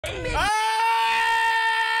Hey!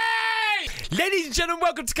 Ladies and gentlemen,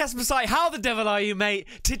 welcome to Caspersight. How the devil are you, mate?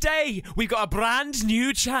 Today, we've got a brand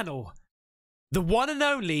new channel. The one and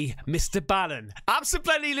only Mr. Ballen.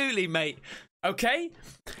 Absolutely, mate. Okay?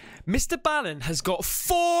 Mr. Ballen has got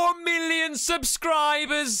 4 million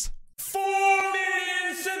subscribers. 4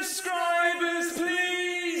 million subscribers,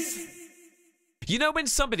 please. You know when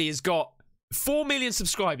somebody has got 4 million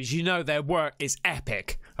subscribers, you know their work is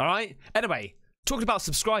epic. All right? Anyway, talking about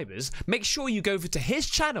subscribers, make sure you go over to his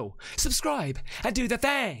channel, subscribe, and do the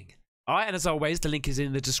thing. Alright, and as always, the link is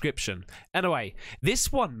in the description. Anyway,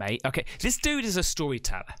 this one, mate, okay, this dude is a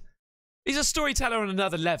storyteller. He's a storyteller on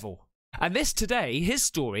another level. And this today, his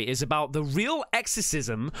story is about the real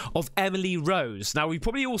exorcism of Emily Rose. Now, we've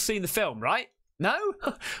probably all seen the film, right? No?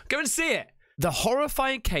 Go and see it. The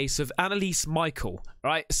horrifying case of Annalise Michael,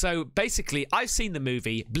 right? So basically, I've seen the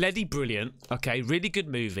movie, bloody brilliant, okay, really good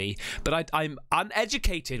movie, but I'm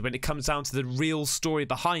uneducated when it comes down to the real story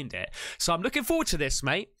behind it. So I'm looking forward to this,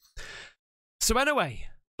 mate. So anyway,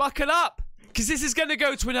 buckle up, because this is going to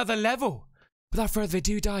go to another level. Without further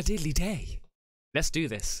ado, diddly day. Let's do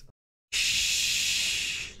this.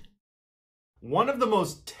 Shh. One of the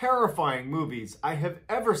most terrifying movies I have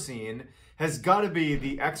ever seen has got to be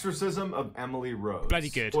The Exorcism of Emily Rose. Bloody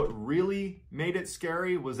good. What really made it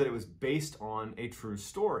scary was that it was based on a true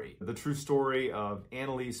story. The true story of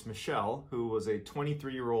Annalise Michel, who was a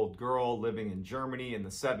 23-year-old girl living in Germany in the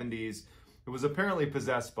 70s, who was apparently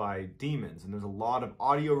possessed by demons. And there's a lot of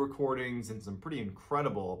audio recordings and some pretty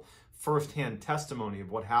incredible first-hand testimony of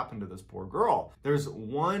what happened to this poor girl. There's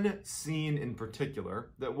one scene in particular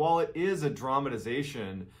that, while it is a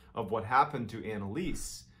dramatization of what happened to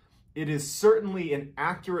Annalise, it is certainly an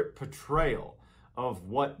accurate portrayal of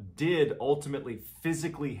what did ultimately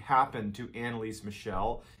physically happen to Annalise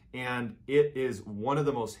Michel, and it is one of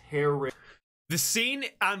the most hair-raising. The scene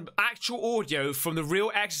and actual audio from the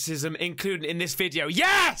real exorcism included in this video.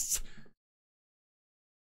 Yes!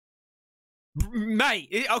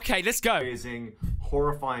 Mate, okay, let's go.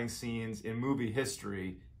 Horrifying scenes in movie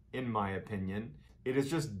history, in my opinion. It is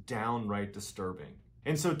just downright disturbing.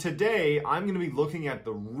 And so today, I'm going to be looking at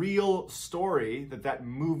the real story that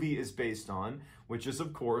movie is based on, which is,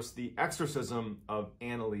 of course, the exorcism of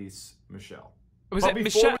Annalise Michel. Was it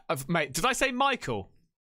Michelle? Mate, did I say Michael?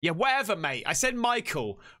 Yeah, whatever, mate. I said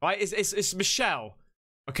Michael, right? It's Michelle,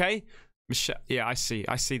 okay? Michelle. Yeah, I see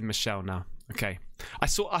the Michelle now. Okay, I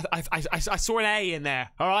saw an A in there.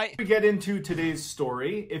 All right. We get into today's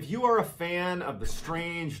story. If you are a fan of the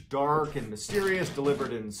strange, dark, and mysterious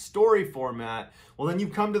delivered in story format, well, then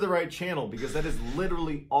you've come to the right channel, because that is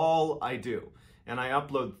literally all I do. And I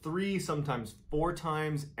upload 3, sometimes 4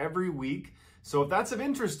 times every week. So if that's of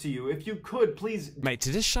interest to you, if you could, please... Mate,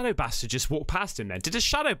 did this shadow bastard just walk past him then? Did this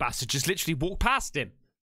shadow bastard just literally walk past him?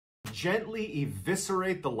 Gently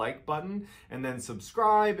eviscerate the like button, and then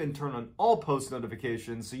subscribe and turn on all post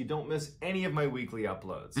notifications so you don't miss any of my weekly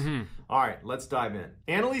uploads. All right, let's dive in.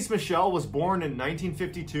 Annalise Michel was born in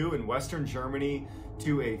 1952 in Western Germany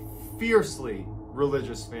to a fiercely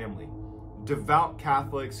religious family. Devout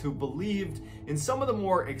Catholics who believed in some of the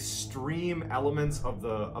more extreme elements of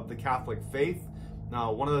the Catholic faith.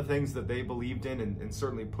 Now, one of the things that they believed in and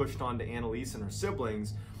certainly pushed on to Annalise and her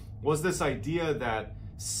siblings was this idea that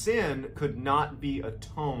sin could not be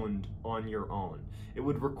atoned on your own. It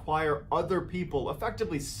would require other people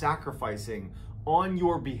effectively sacrificing on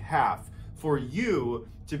your behalf for you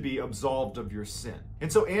to be absolved of your sin.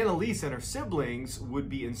 And so Annalise and her siblings would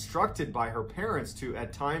be instructed by her parents to,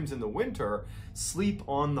 at times in the winter, sleep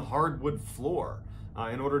on the hardwood floor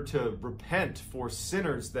in order to repent for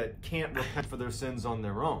sinners that can't repent for their sins on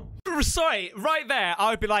their own. Sorry, right there,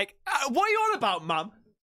 I would be like, what are you on about, Mum?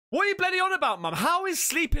 What are you bloody on about, Mum? How is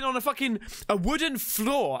sleeping on a wooden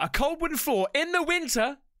floor, a cold wooden floor in the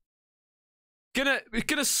winter,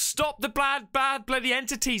 gonna stop the bad bloody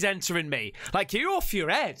entities entering me? Like, you're off your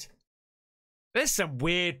head. There's some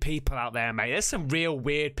weird people out there, mate. There's some real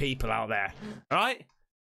weird people out there. All right?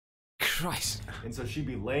 Christ. And so she'd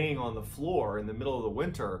be laying on the floor in the middle of the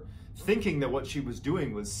winter, thinking that what she was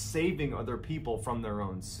doing was saving other people from their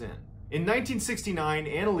own sin. In 1969,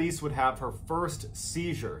 Annalise would have her first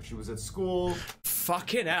seizure. She was at school.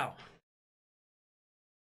 Fucking hell.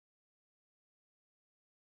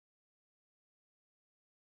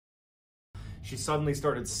 She suddenly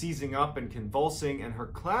started seizing up and convulsing, and her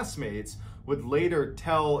classmates would later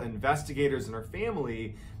tell investigators and her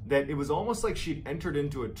family that it was almost like she'd entered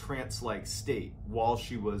into a trance-like state while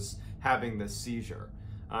she was having this seizure.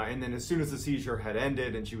 And then as soon as the seizure had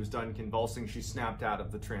ended and she was done convulsing, she snapped out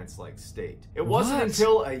of the trance-like state. It wasn't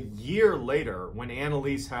until a year later when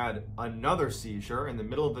Annalise had another seizure in the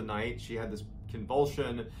middle of the night. She had this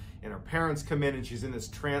convulsion and her parents come in and she's in this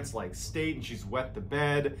trance-like state and she's wet the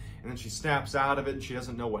bed and then she snaps out of it and she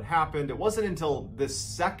doesn't know what happened. It wasn't until this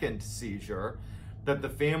second seizure that the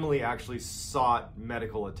family actually sought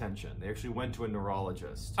medical attention. They actually went to a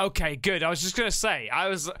neurologist. Okay, good. I was just gonna say, I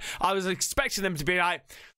was expecting them to be like,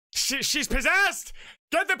 she's possessed!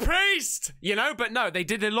 Get the priest! You know, but no, they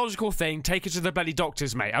did the logical thing, take her to the bloody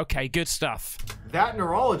doctors, mate. Okay, good stuff. That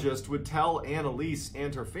neurologist would tell Annalise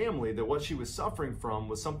and her family that what she was suffering from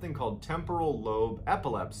was something called temporal lobe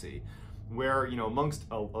epilepsy, where, you know, amongst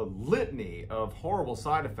a litany of horrible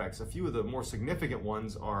side effects, a few of the more significant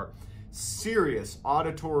ones are serious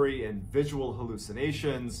auditory and visual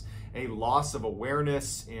hallucinations, a loss of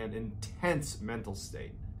awareness, and intense mental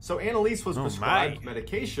state. So Annalise was prescribed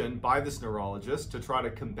medication by this neurologist to try to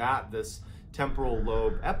combat this temporal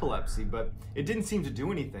lobe epilepsy, but it didn't seem to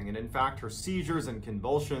do anything. And in fact, her seizures and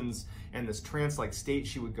convulsions and this trance-like state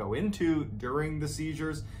she would go into during the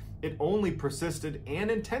seizures, it only persisted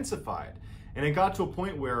and intensified. And it got to a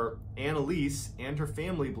point where Annalise and her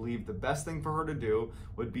family believed the best thing for her to do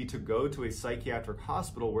would be to go to a psychiatric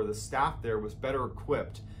hospital where the staff there was better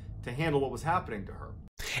equipped to handle what was happening to her.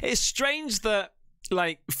 It's strange that,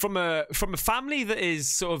 like, from a family that is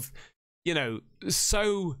sort of, you know,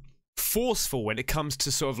 so forceful when it comes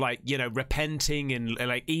to sort of like, you know, repenting and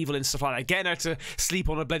like evil and stuff like that, getting her to sleep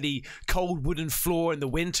on a bloody cold wooden floor in the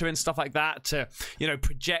winter and stuff like that, to, you know,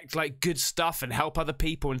 project like good stuff and help other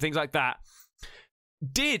people and things like that,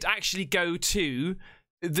 did actually go to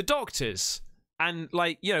the doctors and,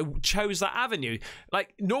 like, you know, chose that avenue.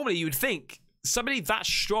 Like, normally you would think somebody that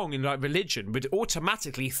strong in like religion would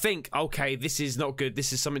automatically think, okay, this is not good,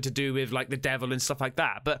 this is something to do with like the devil and stuff like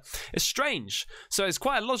that. But it's strange. So it's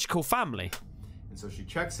quite a logical family. And so she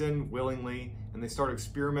checks in willingly and they start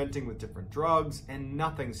experimenting with different drugs and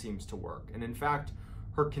nothing seems to work. And in fact,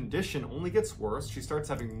 her condition only gets worse. She starts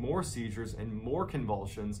having more seizures and more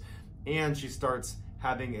convulsions, and she starts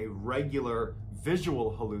having a regular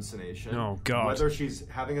visual hallucination. Oh, God. Whether she's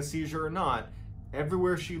having a seizure or not,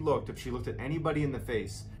 everywhere she looked, if she looked at anybody in the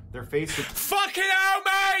face, their face would... Fucking hell,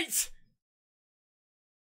 mate!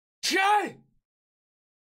 Jay!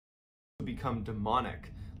 ...would become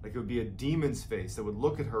demonic. Like, it would be a demon's face that would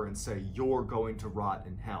look at her and say, "You're going to rot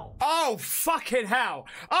in hell." Oh, fucking hell!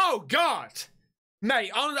 Oh, God!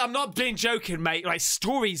 Mate, I'm not being joking, mate. Like,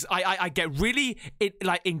 stories, I get really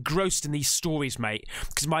engrossed in these stories, mate,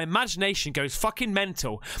 because my imagination goes fucking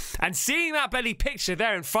mental. And seeing that bloody picture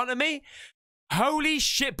there in front of me, holy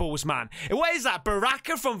shitballs, man. What is that?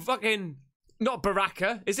 Baraka from fucking... Not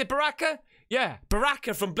Baraka. Is it Baraka? Yeah,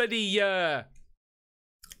 Baraka from bloody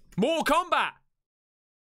Mortal Kombat.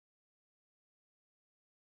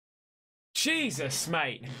 Jesus,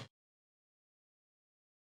 mate.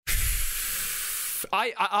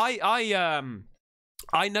 I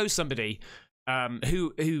know somebody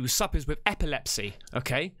who suffers with epilepsy,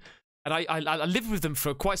 okay? And I lived with them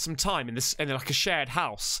for quite some time in like a shared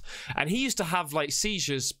house, and he used to have like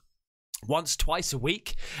seizures once, twice a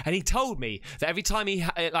week, and he told me that every time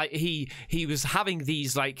he was having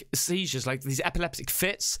these like seizures, like these epileptic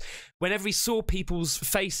fits, whenever he saw people's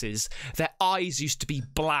faces, their eyes used to be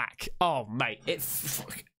black. Oh, mate,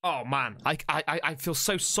 oh man, I feel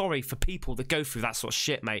so sorry for people that go through that sort of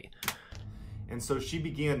shit, mate. And so she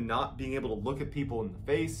began not being able to look at people in the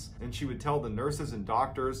face, and she would tell the nurses and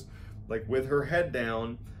doctors, like with her head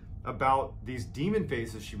down, about these demon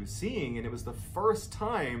faces she was seeing. And it was the first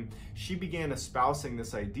time she began espousing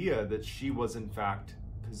this idea that she was in fact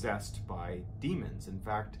possessed by demons. In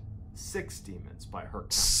fact, 6 demons by her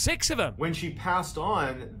count. 6 of them! When she passed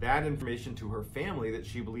on that information to her family that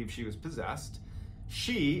she believed she was possessed,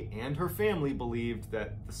 she and her family believed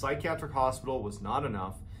that the psychiatric hospital was not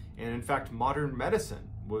enough, and in fact modern medicine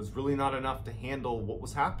was really not enough to handle what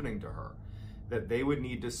was happening to her, that they would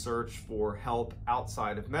need to search for help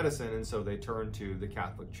outside of medicine, and so they turned to the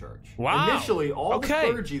Catholic Church. Wow. Initially, all the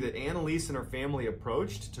clergy that Annalise and her family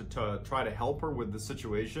approached to try to help her with the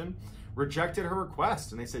situation rejected her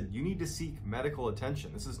request, and they said, "You need to seek medical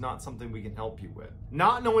attention. This is not something we can help you with."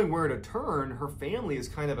 Not knowing where to turn, her family is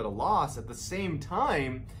kind of at a loss. At the same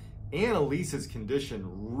time, Annalise's condition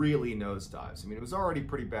really nosedives. I mean, it was already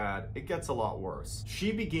pretty bad. It gets a lot worse.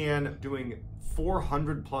 She began doing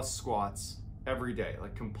 400 plus squats every day,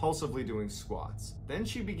 like compulsively doing squats. Then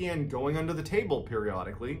she began going under the table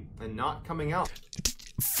periodically and not coming out.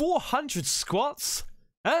 400 squats?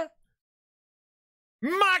 Huh?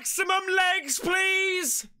 Maximum legs,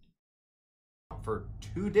 please! out for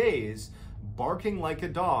 2 days, barking like a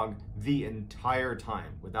dog the entire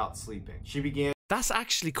time without sleeping. She began... That's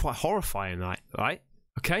actually quite horrifying, right?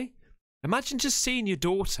 Okay? Imagine just seeing your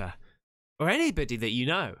daughter, or anybody that you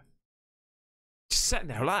know, just sitting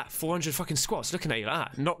there like that, 400 fucking squats, looking at you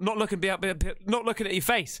like that, not looking at your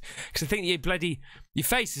face, because I think your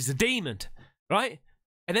face is a demon, right?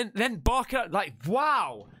 And then bark out like,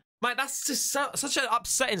 wow, man, that's just such an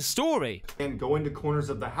upsetting story. And go into corners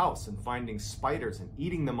of the house and finding spiders and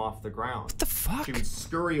eating them off the ground. What the fuck? She would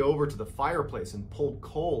scurry over to the fireplace and pull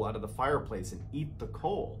coal out of the fireplace and eat the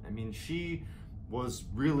coal. I mean, she was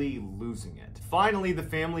really losing it. Finally, the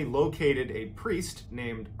family located a priest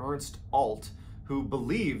named Ernst Alt, who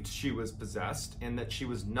believed she was possessed and that she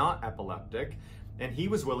was not epileptic, and he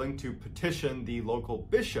was willing to petition the local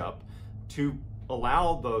bishop to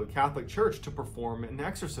allow the Catholic Church to perform an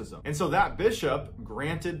exorcism. And so that bishop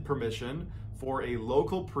granted permission for a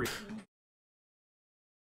local priest.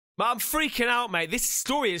 I'm freaking out, mate. This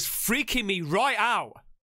story is freaking me right out.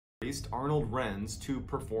 Arnold Renz to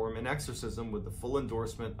perform an exorcism with the full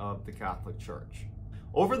endorsement of the Catholic Church.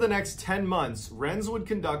 Over the next 10 months, Renz would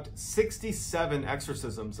conduct 67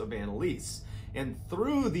 exorcisms of Anneliese. And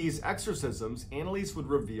through these exorcisms, Anneliese would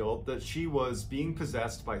reveal that she was being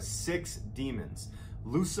possessed by 6 demons: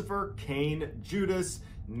 Lucifer, Cain, Judas,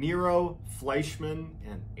 Nero, Fleischmann,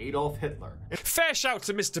 and Adolf Hitler. Fair shout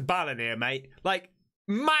to Mr. Ballen here, mate. Like,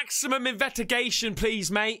 maximum investigation,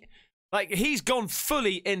 please, mate. Like, he's gone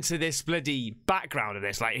fully into this bloody background of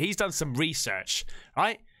this. Like, he's done some research,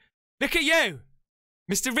 right? Look at you,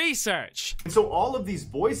 Mr. Research. And so all of these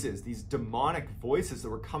voices, these demonic voices that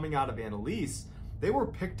were coming out of Anneliese, they were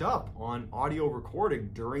picked up on audio recording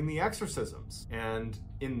during the exorcisms. And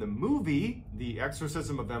in the movie, The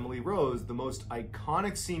Exorcism of Emily Rose, the most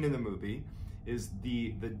iconic scene in the movie is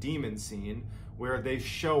the demon scene, where they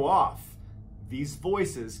show off these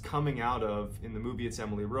voices coming out of, in the movie it's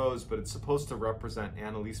Emily Rose, but it's supposed to represent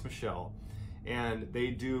Anneliese Michel. And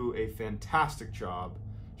they do a fantastic job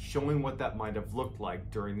showing what that might have looked like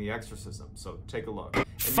during the exorcism. So take a look.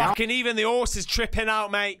 Fucking even the horse is tripping out,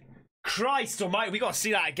 mate. Christ almighty, we gotta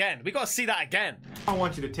see that again. We gotta see that again. I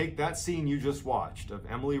want you to take that scene you just watched of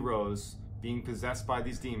Emily Rose being possessed by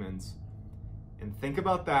these demons and think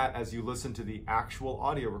about that as you listen to the actual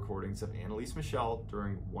audio recordings of Anneliese Michel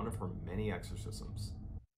during one of her many exorcisms.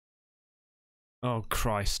 Oh,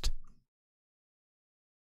 Christ.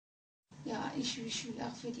 Ja, ich will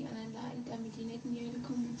auch für die anderen leiden, damit die nicht in die Hölle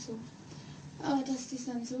kommen und so. Aber dass das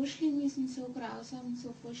dann so schlimm ist und so grausam und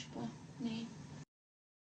so furchtbar, nee.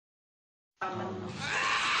 Nein,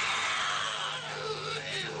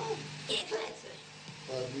 Klötze!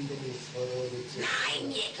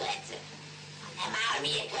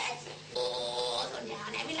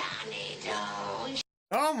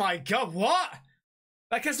 Oh my god, what?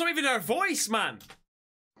 Like, that's not even her voice, man.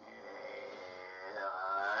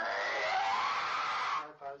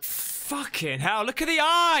 Fucking hell, look at the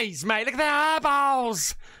eyes, mate. Look at the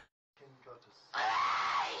eyeballs.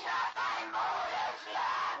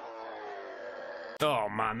 Oh,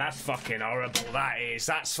 man, that's fucking horrible.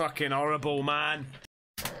 That's fucking horrible, man.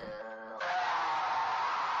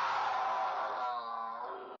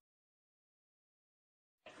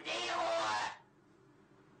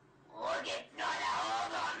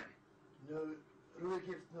 Ruhe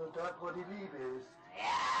gibt's nur dort, wo die Liebe ist. Ja,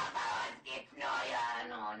 bei uns gibt's nur ja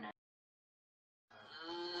nun.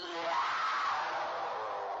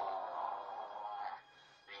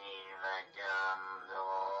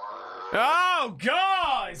 Oh,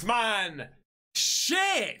 guys, man.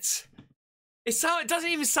 Shit. It doesn't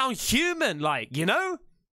even sound human, like, you know?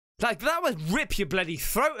 Like, that would rip your bloody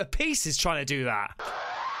throat to pieces trying to do that.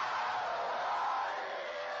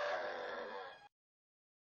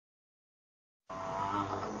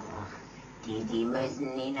 Die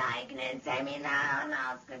müssen in eigenen Seminaren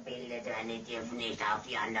ausgebildet werden, die dürfen nicht auf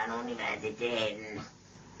die anderen Universitäten.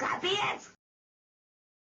 Kapiert?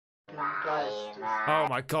 Oh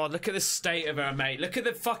my god, look at the state of her, mate. Look at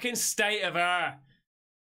the fucking state of her.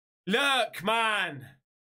 Look, man.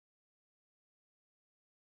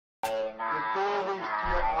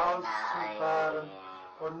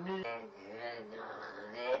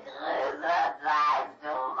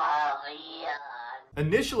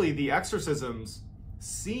 Initially, the exorcisms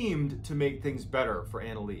seemed to make things better for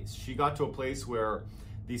Anneliese. She got to a place where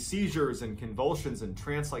the seizures and convulsions and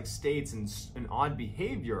trance-like states and odd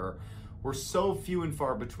behavior were so few and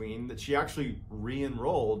far between that she actually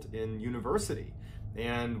re-enrolled in university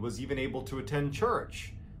and was even able to attend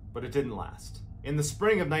church, but it didn't last. In the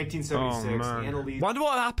spring of 1976, Anneliese... Wonder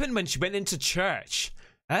what happened when she went into church,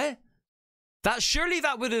 eh?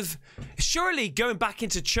 that would have, surely going back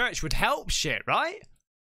into church would help shit, right?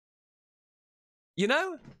 You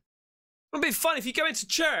know? It would be fun if you go into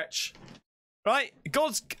church, right?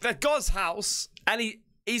 God's house, and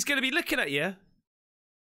he's going to be looking at you.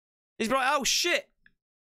 He's like, oh shit,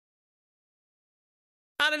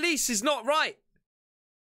 Annalise is not right.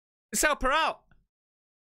 Let's help her out.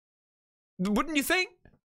 Wouldn't you think?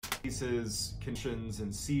 Annalise's conditions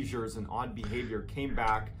and seizures and odd behavior came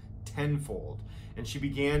back tenfold, and she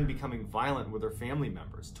began becoming violent with her family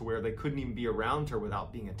members to where they couldn't even be around her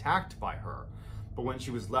without being attacked by her. But when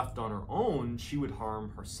she was left on her own, she would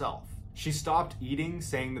harm herself. She stopped eating,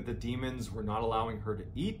 saying that the demons were not allowing her to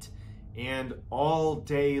eat, and all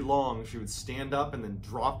day long she would stand up and then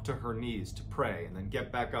drop to her knees to pray, and then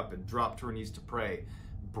get back up and drop to her knees to pray,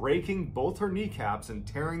 breaking both her kneecaps and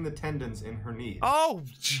tearing the tendons in her knees. Oh,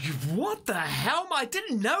 what the hell? I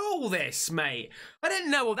didn't know all this, mate. I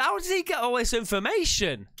didn't know all that. How did he get all this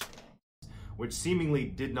information? Which seemingly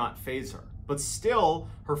did not faze her. But still,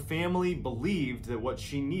 her family believed that what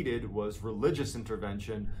she needed was religious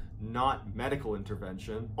intervention, not medical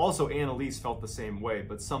intervention. Also, Annalise felt the same way,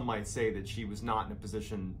 but some might say that she was not in a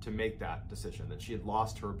position to make that decision, that she had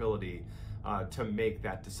lost her ability to make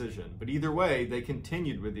that decision. But either way, they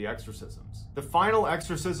continued with the exorcisms. The final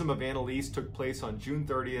exorcism of Annalise took place on June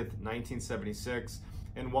 30th, 1976,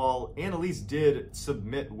 and while Annalise did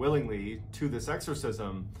submit willingly to this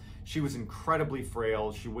exorcism, she was incredibly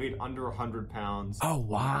frail. She weighed under 100 pounds. Oh,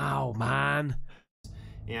 wow, man.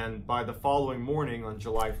 And by the following morning, on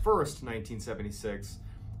July 1st, 1976,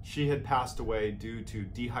 she had passed away due to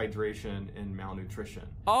dehydration and malnutrition.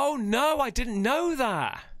 Oh, no, I didn't know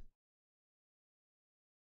that.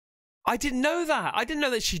 I didn't know that. I didn't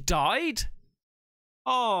know that she died.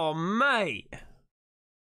 Oh, mate.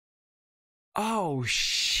 Oh,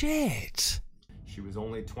 shit. She was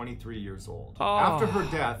only 23 years old. Oh. After her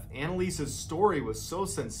death, Annalise's story was so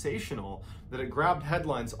sensational that it grabbed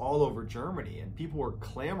headlines all over Germany, and people were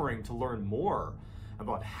clamoring to learn more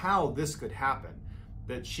about how this could happen.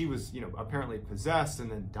 That she was, apparently possessed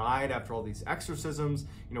and then died after all these exorcisms.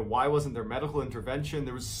 Why wasn't there medical intervention?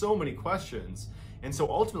 There was so many questions. And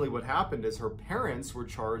so ultimately what happened is her parents were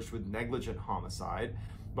charged with negligent homicide,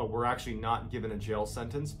 but were actually not given a jail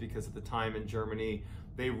sentence because at the time in Germany,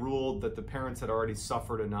 they ruled that the parents had already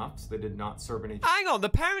suffered enough, so they did not serve any... Hang on, the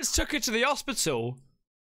parents took her to the hospital.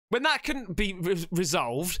 When that couldn't be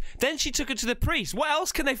resolved, then she took her to the priest. What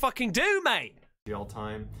else can they fucking do, mate? Jail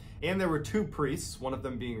time. And there were two priests, one of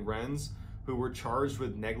them being Renz, who were charged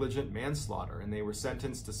with negligent manslaughter, and they were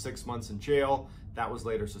sentenced to 6 months in jail. That was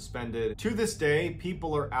later suspended. To this day,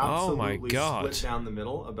 people are absolutely split down the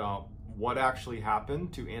middle about what actually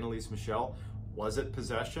happened to Annalise Michel. Was it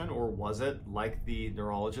possession, or was it, like the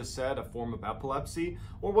neurologist said, a form of epilepsy,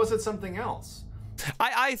 or was it something else?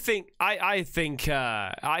 I think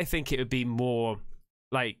it would be more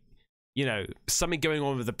like, something going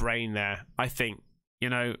on with the brain there. I think,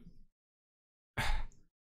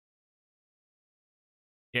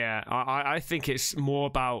 yeah, I think it's more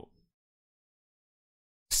about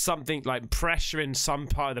something like pressure in some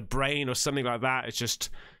part of the brain or something like that. It's just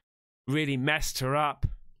really messed her up.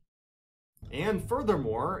 And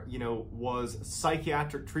furthermore, was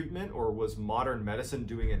psychiatric treatment or was modern medicine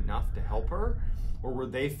doing enough to help her? Or were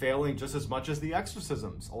they failing just as much as the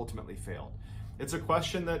exorcisms ultimately failed? It's a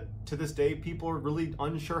question that, to this day, people are really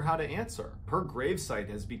unsure how to answer. Her gravesite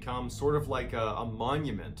has become sort of like a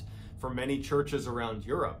monument for many churches around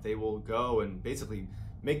Europe. They will go and basically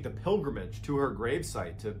make the pilgrimage to her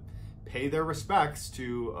gravesite to pay their respects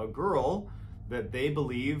to a girl that they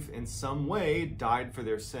believe in some way died for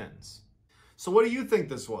their sins. So what do you think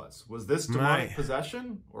this was? Was this demonic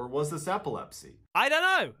possession, or was this epilepsy? I don't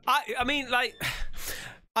know. I mean, like,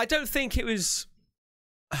 I don't think it was...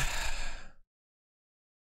 I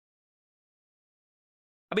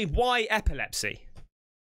mean, why epilepsy?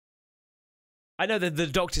 I know that the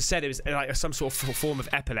doctor said it was like some sort of form of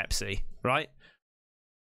epilepsy, right?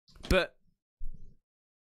 But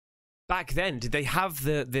back then, did they have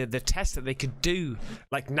the test that they could do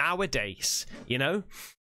like nowadays,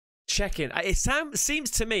 checking? It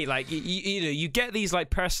seems to me like you get these like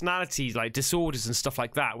personality like disorders and stuff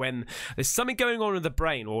like that when there's something going on in the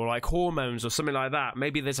brain, or like hormones or something like that.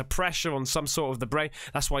 Maybe there's a pressure on some sort of the brain.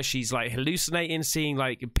 That's why she's like hallucinating, seeing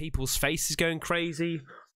like people's faces going crazy.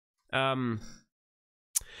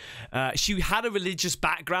 She had a religious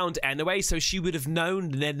background anyway, so she would have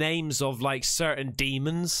known the names of like certain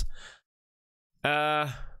demons.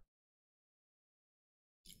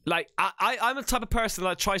 like I'm the type of person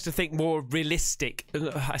that tries to think more realistic.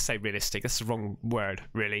 I say realistic, that's the wrong word,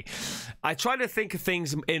 really. I try to think of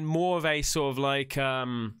things in more of a sort of like I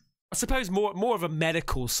suppose more of a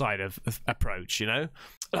medical side of approach, you know.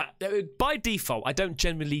 By default, I don't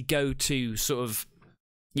generally go to sort of,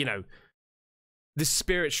 you know, the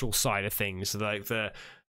spiritual side of things, like the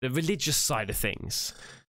religious side of things,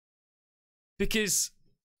 because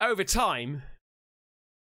over time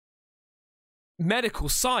medical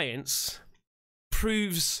science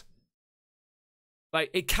proves, like,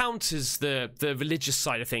 it counters the religious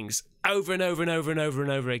side of things over and over and over and over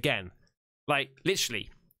and over again. Like, literally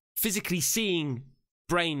physically seeing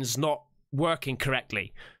brains not working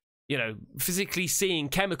correctly, you know, physically seeing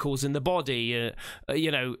chemicals in the body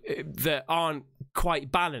you know, that aren't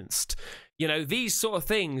quite balanced. You know, these sort of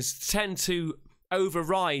things tend to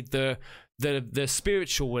override the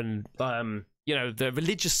spiritual and you know, the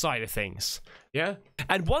religious side of things. Yeah.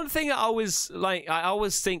 And one thing that I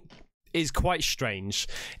always think is quite strange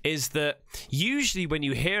is that usually when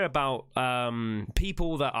you hear about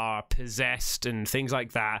people that are possessed and things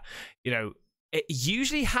like that, you know, it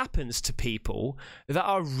usually happens to people that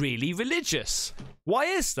are really religious. Why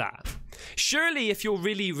is that? Surely if you're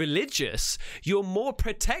really religious, you're more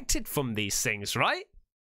protected from these things, right?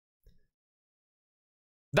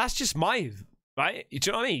 That's just my... right? Do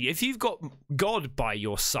you know what I mean? If you've got God by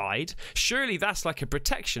your side, surely that's like a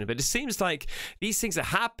protection. But it seems like these things that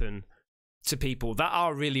happen to people that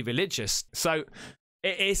are really religious. So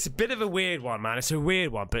it's a bit of a weird one, man. It's a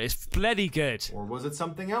weird one, but it's bloody good. Or was it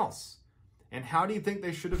something else? And how do you think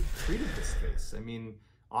they should have treated this case? I mean,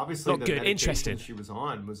 obviously the medication she was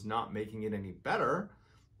on was not making it any better.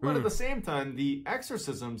 But at the same time, the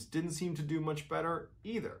exorcisms didn't seem to do much better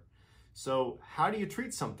either. So how do you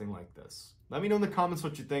treat something like this? Let me know in the comments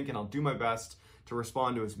what you think, and I'll do my best to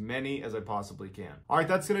respond to as many as I possibly can. All right,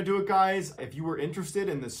 that's going to do it, guys. If you were interested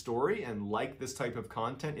in this story and like this type of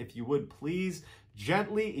content, if you would, please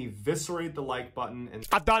gently eviscerate the like button. And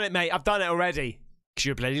I've done it, mate. I've done it already. Because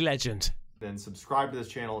you're a bloody legend. Then subscribe to this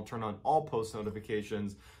channel and turn on all post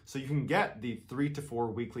notifications so you can get the 3 to 4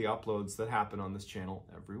 weekly uploads that happen on this channel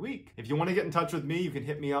every week. If you want to get in touch with me, you can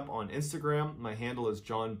hit me up on Instagram. My handle is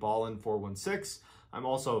JohnBallen416. I'm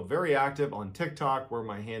also very active on TikTok, where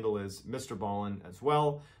my handle is Mr. Ballen as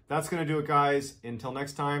well. That's going to do it, guys. Until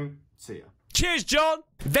next time, see ya. Cheers, John.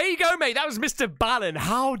 There you go, mate. That was Mr. Ballen.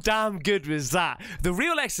 How damn good was that? The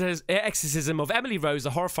real exorcism of Emily Rose, a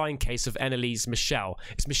horrifying case of Annalise Michelle.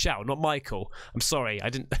 It's Michelle, not Michael. I'm sorry. I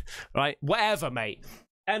didn't... Right? Whatever, mate.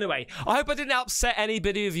 Anyway, I hope I didn't upset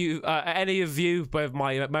anybody of you, with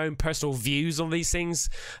my own personal views on these things.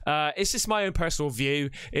 It's just my own personal view.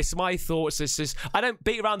 It's my thoughts. It's just... I don't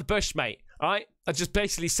beat around the bush, mate. All right? I just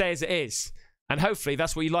basically say as it is. And hopefully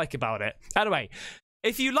that's what you like about it. Anyway...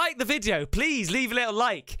 if you like the video, please leave a little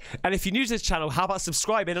like. And if you're new to this channel, how about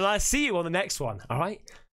subscribing? And I'll see you on the next one. All right?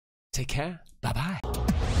 Take care. Bye-bye.